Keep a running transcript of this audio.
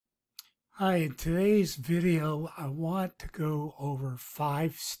Hi, in today's video, I want to go over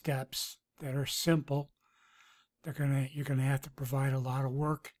 5 steps that are simple. You're gonna have to provide a lot of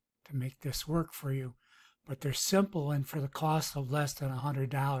work to make this work for you, but they're simple and for the cost of less than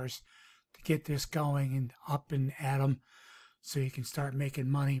 $100 to get this going and up and at 'em so you can start making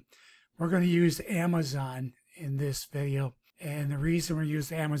money. We're going to use Amazon in this video, and the reason we're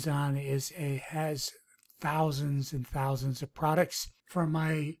using Amazon is it has thousands and thousands of products. For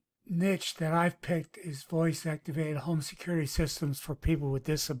my niche that I've picked is voice activated home security systems for people with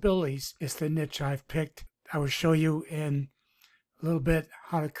disabilities. It's the niche I've picked. I will show you in a little bit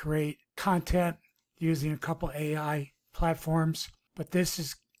how to create content using a couple AI platforms, but this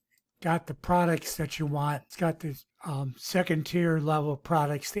has got the products that you want. It's got the second tier level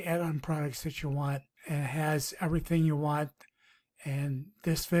products, the add-on products that you want, and it has everything you want. And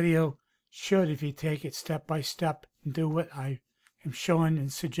this video should, if you take it step by step and do what I am showing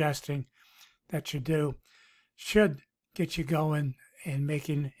and suggesting that you do, should get you going and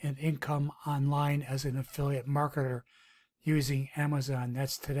making an income online as an affiliate marketer using Amazon.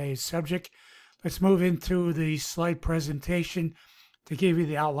 That's today's subject. Let's move into the slide presentation to give you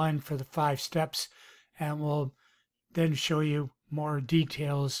the outline for the 5 steps, and we'll then show you more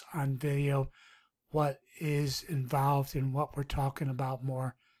details on video, what is involved and what we're talking about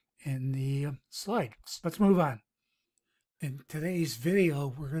more in the slide. Let's move on. In today's video,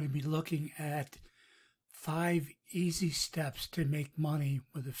 we're going to be looking at 5 easy steps to make money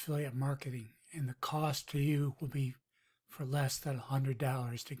with affiliate marketing, and the cost to you will be for less than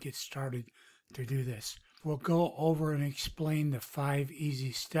 $100 to get started to do this. We'll go over and explain the 5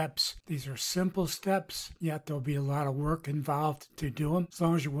 easy steps. These are simple steps, yet there'll be a lot of work involved to do them. As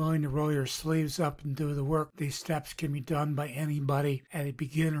long as you're willing to roll your sleeves up and do the work, these steps can be done by anybody at a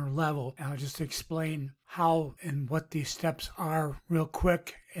beginner level. And I'll just explain how and what these steps are real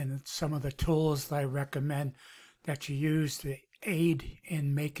quick, and some of the tools that I recommend that you use to aid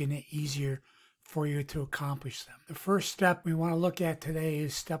in making it easier for you to accomplish them. The first step we want to look at today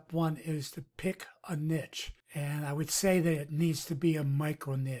is step 1 is to pick a niche. And I would say that it needs to be a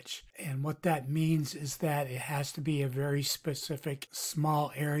micro niche. And what that means is that it has to be a very specific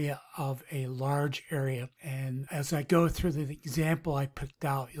small area of a large area. And as I go through the example I picked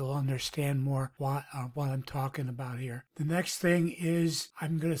out, you'll understand more what I'm talking about here. The next thing is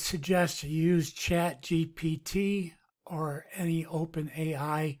I'm going to suggest you use ChatGPT or any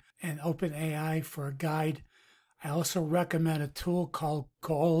OpenAI, and OpenAI for a guide. I also recommend a tool called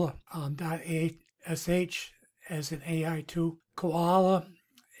Koala.sh as an AI tool. Koala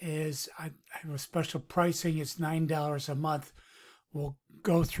is, I have a special pricing, it's $9 a month. We'll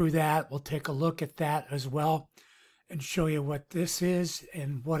go through that, we'll take a look at that as well and show you what this is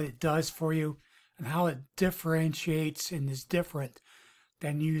and what it does for you and how it differentiates and is different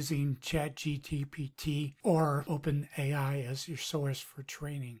than using ChatGPT or OpenAI as your source for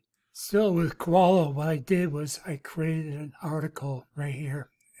training. Still with Koala, what I did was I created an article right here.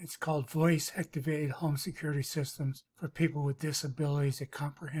 It's called Voice Activated Home Security Systems for People with Disabilities, a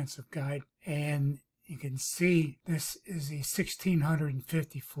Comprehensive Guide. And you can see this is a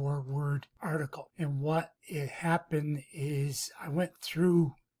 1,654 word article. And what it happened is I went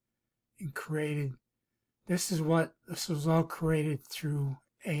through and created, this was all created through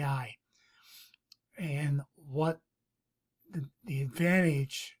AI. And what the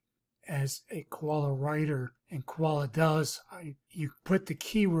advantage as a Koala writer and Koala does, you put the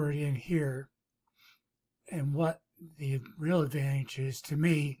keyword in here, and what the real advantage is to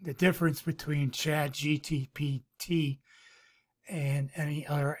me, the difference between ChatGPT and any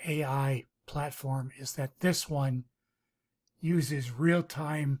other AI platform is that this one uses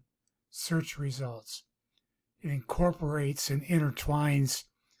real-time search results. It incorporates and intertwines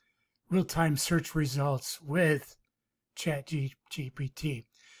real-time search results with ChatGPT.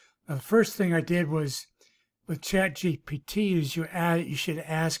 Now, the first thing I did was with ChatGPT is you should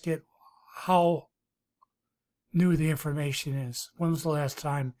ask it how new the information is. When was the last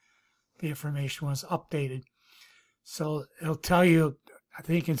time the information was updated? So it'll tell you, I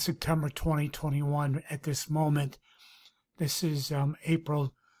think in September 2021 at this moment. This is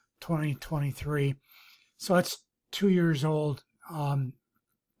April 2023. So it's 2 years old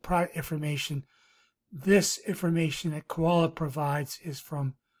product information. This information that Koala provides is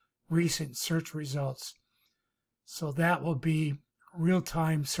from recent search results. So that will be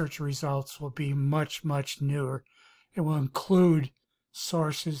real-time search results will be much, much newer. It will include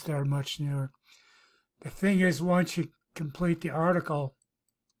sources that are much newer. The thing is, once you complete the article,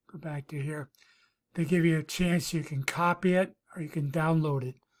 go back to here, they give you a chance you can copy it or you can download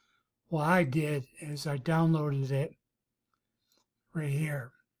it. What I did is I downloaded it right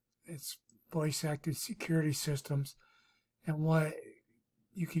here. It's voice-acted security systems. And what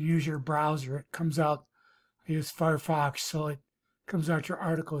you can use your browser. It comes out, I use Firefox, so it comes out your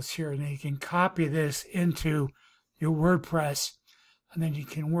articles here, and then you can copy this into your WordPress, and then you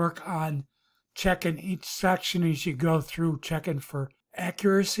can work on checking each section as you go through, checking for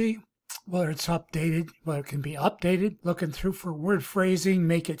accuracy, whether it's updated, whether it can be updated, looking through for word phrasing,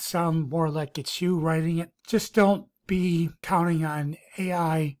 make it sound more like it's you writing it. Just don't be counting on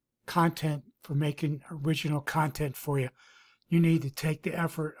AI content for making original content for you. You need to take the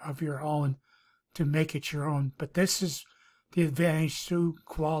effort of your own to make it your own. But this is the advantage to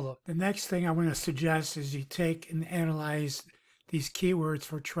Koala. The next thing I want to suggest is you take and analyze these keywords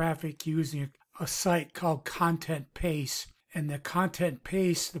for traffic using a site called ContentPace. And the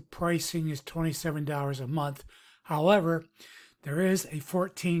ContentPace, the pricing is $27 a month. However, there is a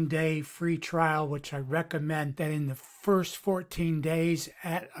 14-day free trial, which I recommend that in the first 14 days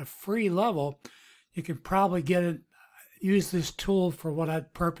at a free level, you can probably get it. Use this tool for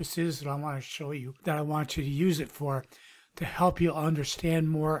what purposes that I want to show you, that I want you to use it for, to help you understand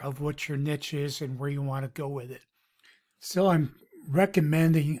more of what your niche is and where you want to go with it. So I'm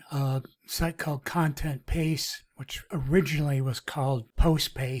recommending a site called ContentPace, which originally was called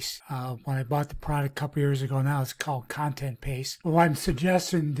PostPace. When I bought the product a couple years ago, now it's called ContentPace. But what I'm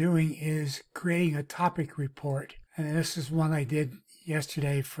suggesting doing is creating a topic report. And this is one I did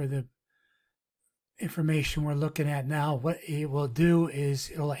yesterday for the information we're looking at now. What it will do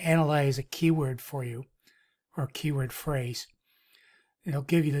is it'll analyze a keyword for you, or keyword phrase. It'll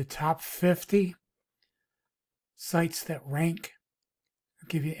give you the top 50 sites that rank.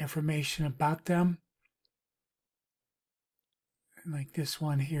 It'll give you information about them. And like this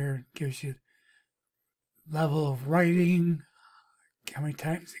one here gives you level of writing, how many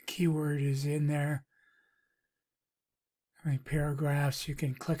times the keyword is in there, how many paragraphs. You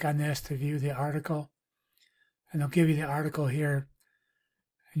can click on this to view the article, and they'll give you the article here,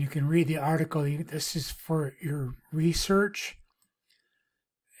 and you can read the article. This is for your research,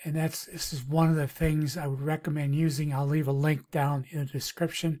 and this is one of the things I would recommend using. I'll leave a link down in the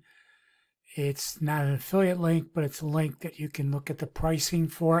description. It's not an affiliate link, but it's a link that you can look at the pricing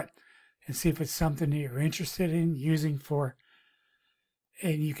for it and see if it's something that you're interested in using for.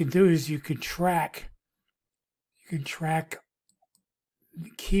 And you can do is you can track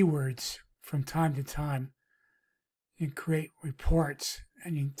keywords from time to time. You can create reports,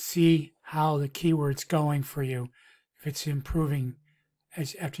 and you can see how the keyword's going for you, if it's improving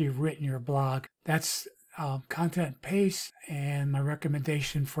after you've written your blog. That's ContentPace, and my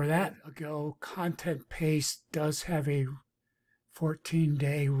recommendation for that. ContentPace does have a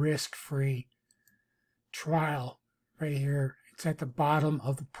 14-day risk-free trial right here. It's at the bottom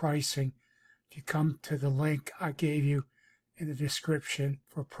of the pricing. If you come to the link I gave you in the description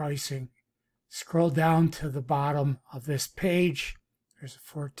for pricing, scroll down to the bottom of this page. There's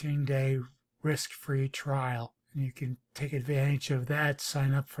a 14-day risk-free trial, and you can take advantage of that,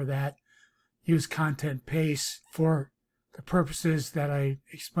 sign up for that. Use ContentPace for the purposes that I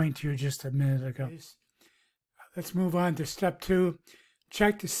explained to you just a minute ago. Let's move on to step 2.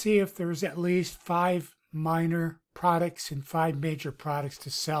 Check to see if there's at least 5 minor products and 5 major products to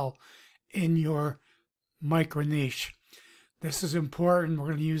sell in your micro niche. This is important. We're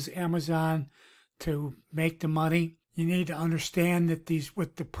going to use Amazon to make the money. You need to understand that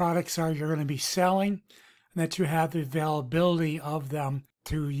what the products are you're going to be selling, and that you have the availability of them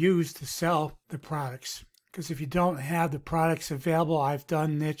to use to sell the products. Because if you don't have the products available, I've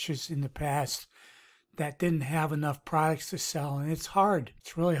done niches in the past that didn't have enough products to sell, and it's hard.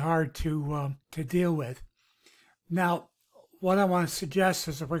 It's really hard to deal with. Now, what I want to suggest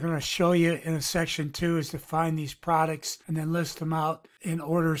is that we're going to show you in a section 2 is to find these products and then list them out in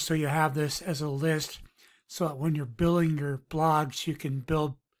order, so you have this as a list, so that when you're building your blogs, you can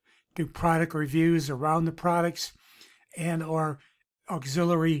do product reviews around the products and or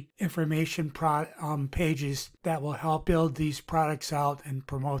auxiliary information pages that will help build these products out and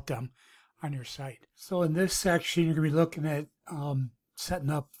promote them on your site. So in this section, you're going to be looking at setting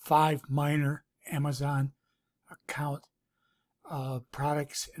up 5 minor Amazon account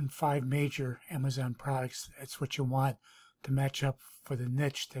products and 5 major Amazon products. That's what you want to match up for the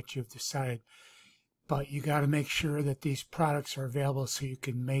niche that you've decided. But you got to make sure that these products are available so you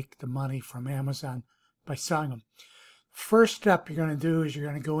can make the money from Amazon by selling them. First step you're going to do is you're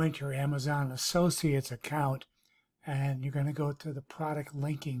going to go into your Amazon Associates account, and you're going to go to the product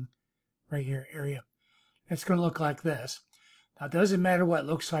linking right here area. It's going to look like this. Now, it doesn't matter what it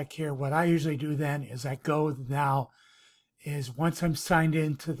looks like here. What I usually do then is once I'm signed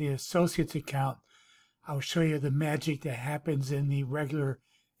into the Associates account, I'll show you the magic that happens in the regular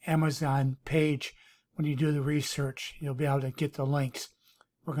Amazon page when you do the research. You'll be able to get the links.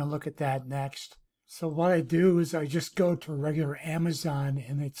 We're going to look at that next. So what I do is I just go to regular Amazon,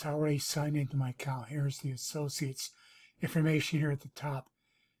 and it's already signed into my account. Here's the associates information here at the top.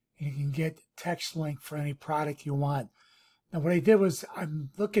 And you can get text link for any product you want. Now what I did was I'm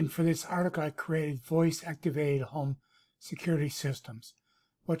looking for this article I created, Voice Activated Home Security Systems,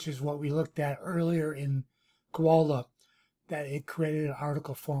 which is what we looked at earlier in Koala, that it created an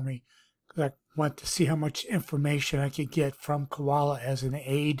article for me. I want to see how much information I could get from Koala as an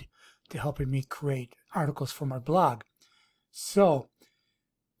aid to helping me create articles for my blog. So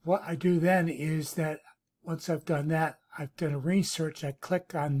what I do then is that once I've done that, I've done a research, I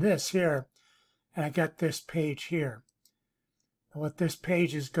click on this here, and I got this page here. And what this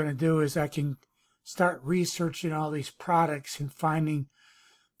page is going to do is I can start researching all these products and finding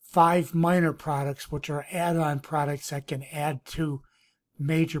 5 minor products, which are add-on products I can add to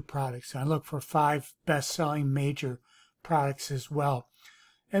major products. I look for 5 best-selling major products as well.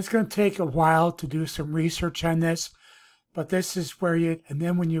 And it's going to take a while to do some research on this, but this is where and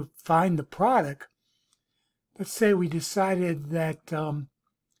then when you find the product, let's say we decided that,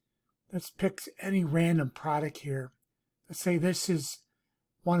 let's pick any random product here. Let's say this is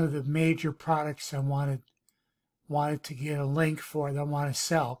one of the major products I wanted to get a link for that I want to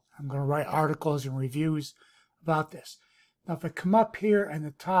sell. I'm going to write articles and reviews about this. Now if I come up here in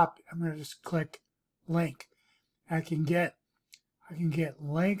the top, I'm going to just click link. I can get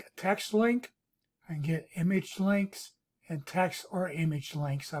link, text link, I can get image links and text or image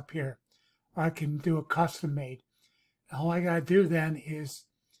links up here. Or I can do a custom made. And all I got to do then is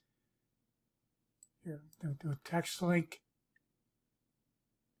here, do a text link.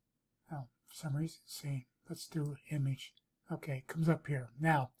 Oh, for some reason, see, let's do image. Okay, it comes up here.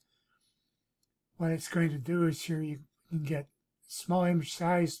 Now, what it's going to do is here you can get small image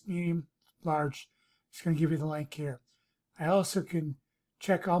size, medium, large. It's going to give you the link here. I also can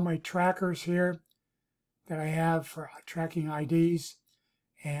check all my trackers here that I have for tracking IDs.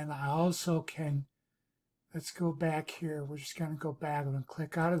 And I also can, let's go back here. We're just going to go back. I'm going to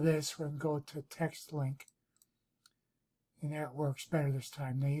click out of this. We're going to go to text link. And that works better this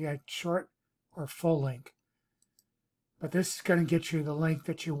time. Now you got short or full link. But this is going to get you the link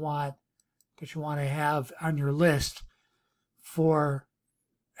that you want to have on your list for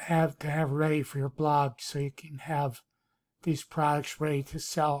have ready for your blog, so you can have these products ready to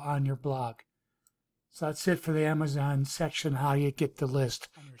sell on your blog. So that's it for the Amazon section, how you get the list,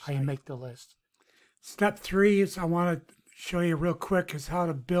 how you make the list. Step 3 is I want to show you real quick is how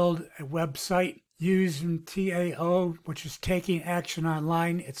to build a website using TAO, which is Taking Action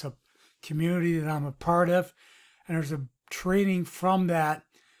Online. It's a community that I'm a part of, and there's a training from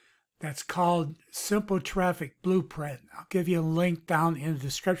that's called Simple Traffic Blueprint. I'll give you a link down in the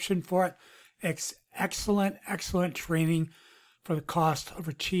description for it. It's excellent training for the cost of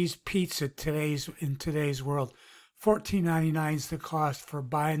a cheese pizza in today's world. $14.99 is the cost for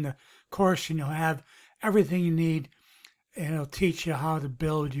buying the course, and you'll have everything you need, and it'll teach you how to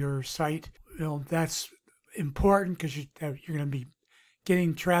build your site. You know, that's important because you're going to be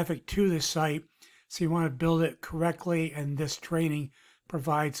getting traffic to the site, so you want to build it correctly, and this training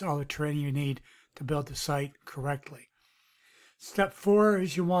provides all the training you need to build the site correctly. Step 4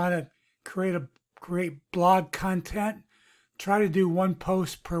 is you want to create blog content. Try to do 1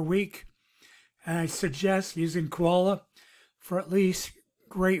 post per week, and I suggest using Koala for at least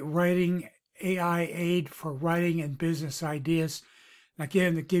great writing, AI aid for writing and business ideas. And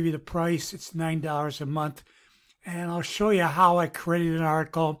again, to give you the price, it's $9 a month, and I'll show you how I created an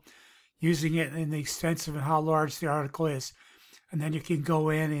article using it in the extensive and how large the article is. And then you can go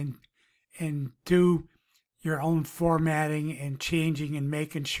in and do your own formatting and changing and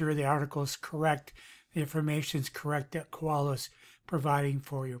making sure the article is correct, the information is correct that Koala is providing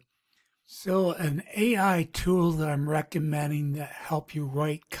for you. So an AI tool that I'm recommending that help you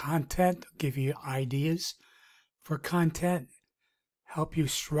write content, give you ideas for content, help you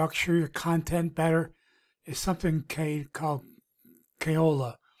structure your content better, is something called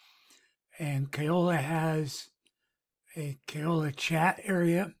Koala. And Koala has a Koala chat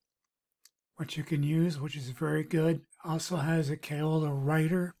area, which you can use, which is very good. Also has a Koala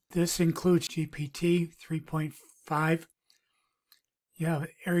writer. This includes GPT 3.5. You have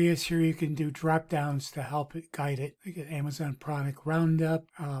areas here you can do drop downs to help it guide it. Like an Amazon product roundup,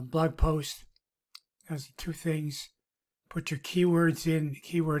 blog post. Has 2 things. Put your keyword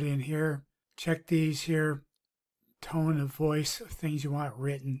in here. Check these here. Tone of voice of things you want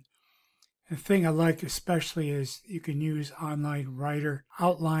written. The thing I like especially is you can use online writer,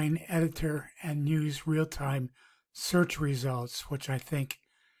 outline editor, and use real-time search results, which I think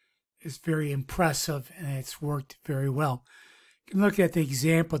is very impressive and it's worked very well. You can look at the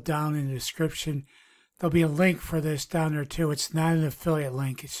example down in the description. There'll be a link for this down there too. It's not an affiliate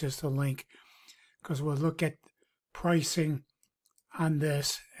link, it's just a link, because we'll look at pricing on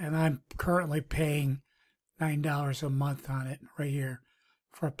this, and I'm currently paying $9 a month on it right here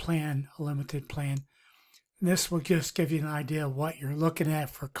for a plan, a limited plan. And this will just give you an idea of what you're looking at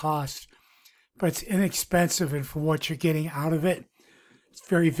for cost, but it's inexpensive, and for what you're getting out of it, it's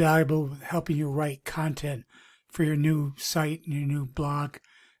very valuable, helping you write content for your new site and your new blog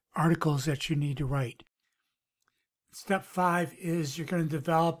articles that you need to write. Step 5 is you're going to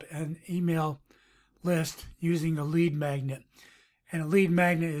develop an email list using a lead magnet. And a lead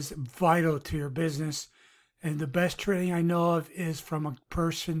magnet is vital to your business. And the best training I know of is from a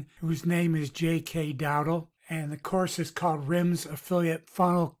person whose name is J.K. Dowdle. And the course is called RIMS Affiliate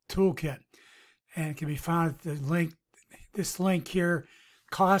Funnel Toolkit. And it can be found at the link. This link here,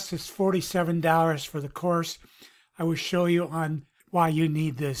 cost is $47 for the course. I will show you on why you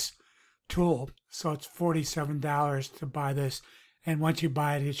need this tool. So it's $47 to buy this. And once you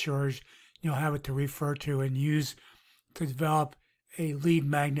buy it, it's yours. You'll have it to refer to and use to develop a lead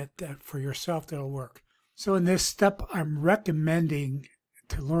magnet for yourself that'll work. So in this step, I'm recommending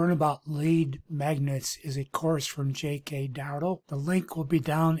to learn about lead magnets is a course from J.K. Dowdle. The link will be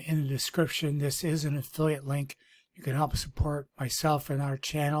down in the description. This is an affiliate link. You can help support myself and our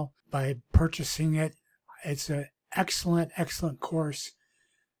channel by purchasing it. It's an excellent, excellent course.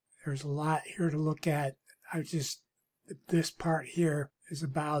 There's a lot here to look at. This part here is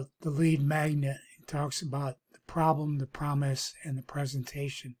about the lead magnet. It talks about the problem, the promise, and the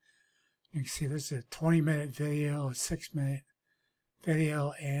presentation. You can see this is a 20-minute video, a 6-minute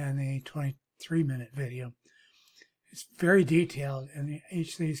video, and a 23-minute video. It's very detailed, and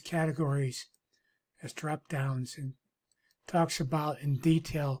each of these categories has drop downs and talks about in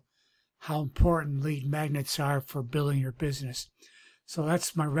detail how important lead magnets are for building your business. So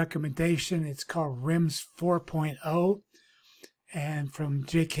that's my recommendation. It's called RIMS 4.0, and from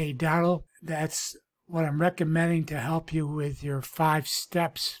J.K. Dowdle. That's what I'm recommending to help you with your 5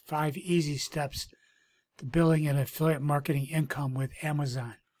 steps, 5 easy steps to building an affiliate marketing income with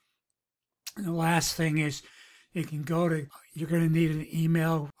Amazon. And the last thing is you're going to need an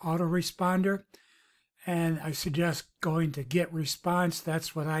email autoresponder, and I suggest going to Get Response.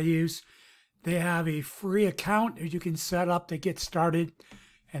 That's what I use. They have a free account that you can set up to get started,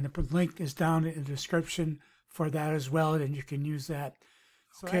 and the link is down in the description for that as well, and you can use that.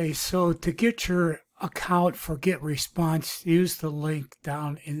 Okay, so to get your account for Get Response, use the link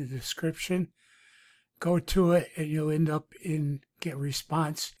down in the description. Go to it and you'll end up in Get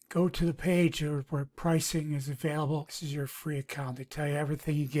Response. Go to the page where pricing is available. This is your free account. They tell you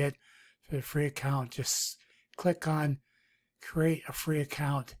everything you get for the free account. Just click on Create a Free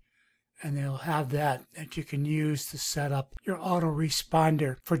Account, and they'll have that you can use to set up your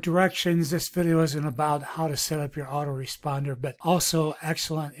autoresponder. For directions, this video isn't about how to set up your autoresponder, but also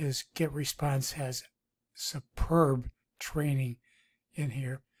excellent is Get Response has superb training in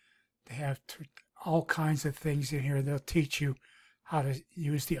here. They have all kinds of things in here. They'll teach you how to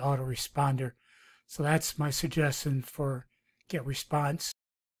use the autoresponder. So that's my suggestion for Get Response.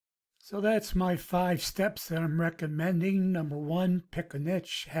 So that's my 5 steps that I'm recommending. Number 1, pick a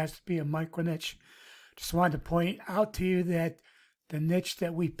niche. It has to be a micro niche. Just wanted to point out to you that the niche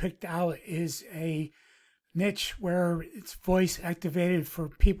that we picked out is a niche where it's voice activated for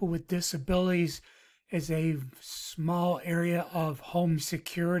people with disabilities, is a small area of home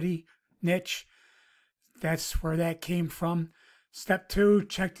security niche. That's where that came from. Step 2,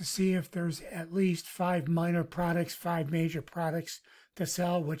 check to see if there's at least 5 minor products, 5 major products to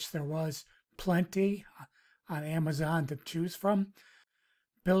sell, which there was plenty on Amazon to choose from.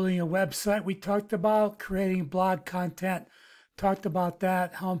 Building a website, we talked about. Creating blog content, talked about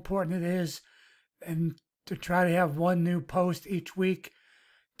that, how important it is, and to try to have 1 new post each week,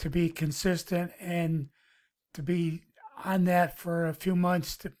 to be consistent and to be on that for a few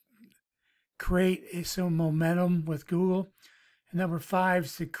months to create some momentum with Google. And number 5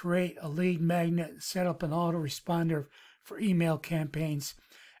 is to create a lead magnet, set up an autoresponder for email campaigns.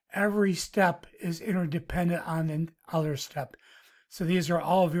 Every step is interdependent on the other step. So these are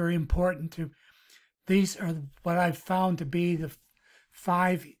all very important. These are what I've found to be the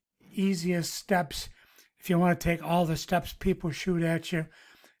 5 easiest steps. If you want to take all the steps people shoot at you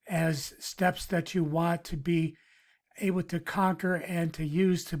as steps that you want to be able to conquer and to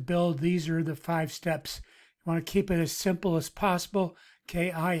use to build, these are the 5 steps. You want to keep it as simple as possible.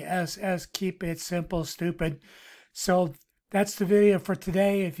 KISS, keep it simple, stupid. So that's the video for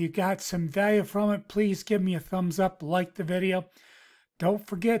today. If you got some value from it, please give me a thumbs up, like the video. Don't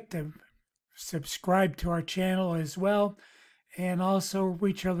forget to subscribe to our channel as well. And also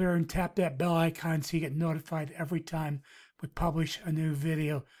reach over there and tap that bell icon so you get notified every time we publish a new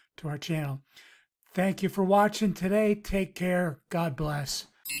video to our channel. Thank you for watching today. Take care. God bless.